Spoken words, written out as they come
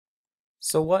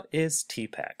So what is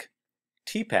TPACK?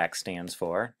 TPACK stands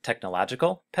for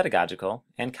Technological, Pedagogical,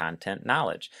 and Content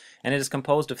Knowledge, and it is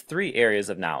composed of three areas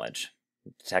of knowledge: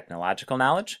 technological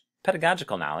knowledge,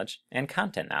 pedagogical knowledge, and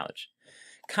content knowledge.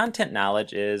 Content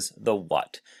knowledge is the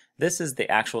what. This is the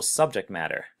actual subject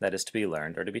matter that is to be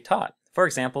learned or to be taught. For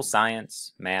example,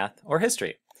 science, math, or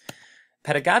history.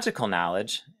 Pedagogical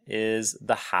knowledge is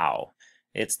the how.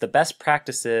 It's the best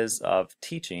practices of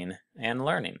teaching and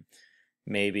learning.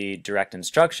 Maybe direct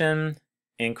instruction,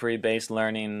 inquiry-based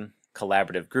learning,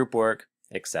 collaborative group work,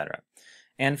 etc.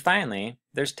 And finally,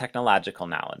 there's technological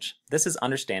knowledge. This is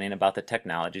understanding about the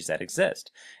technologies that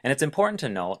exist. And it's important to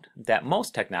note that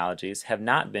most technologies have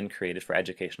not been created for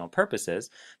educational purposes,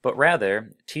 but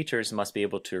rather teachers must be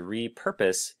able to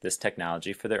repurpose this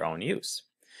technology for their own use.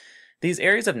 These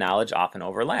areas of knowledge often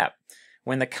overlap.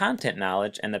 When the content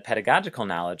knowledge and the pedagogical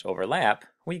knowledge overlap,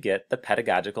 we get the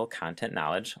pedagogical content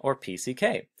knowledge, or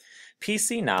PCK.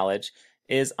 PC knowledge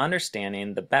is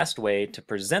understanding the best way to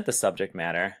present the subject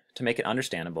matter to make it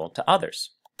understandable to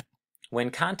others. When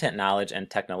content knowledge and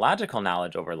technological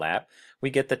knowledge overlap,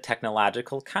 we get the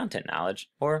technological content knowledge,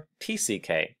 or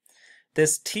TCK.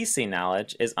 This TC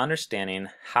knowledge is understanding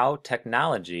how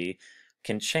technology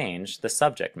can change the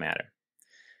subject matter.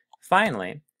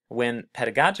 Finally, when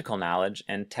pedagogical knowledge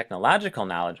and technological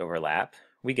knowledge overlap,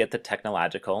 we get the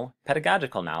technological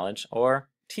pedagogical knowledge, or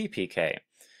TPK.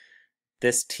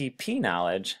 This TP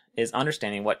knowledge is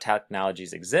understanding what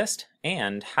technologies exist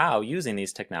and how using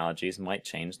these technologies might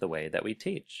change the way that we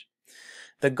teach.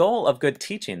 The goal of good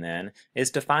teaching, then, is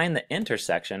to find the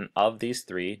intersection of these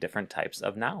three different types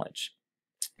of knowledge.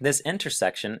 This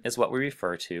intersection is what we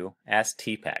refer to as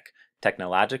TPACK,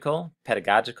 Technological,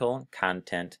 Pedagogical,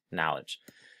 Content Knowledge.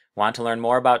 Want to learn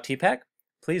more about TPACK?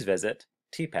 Please visit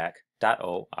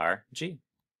tpack.org.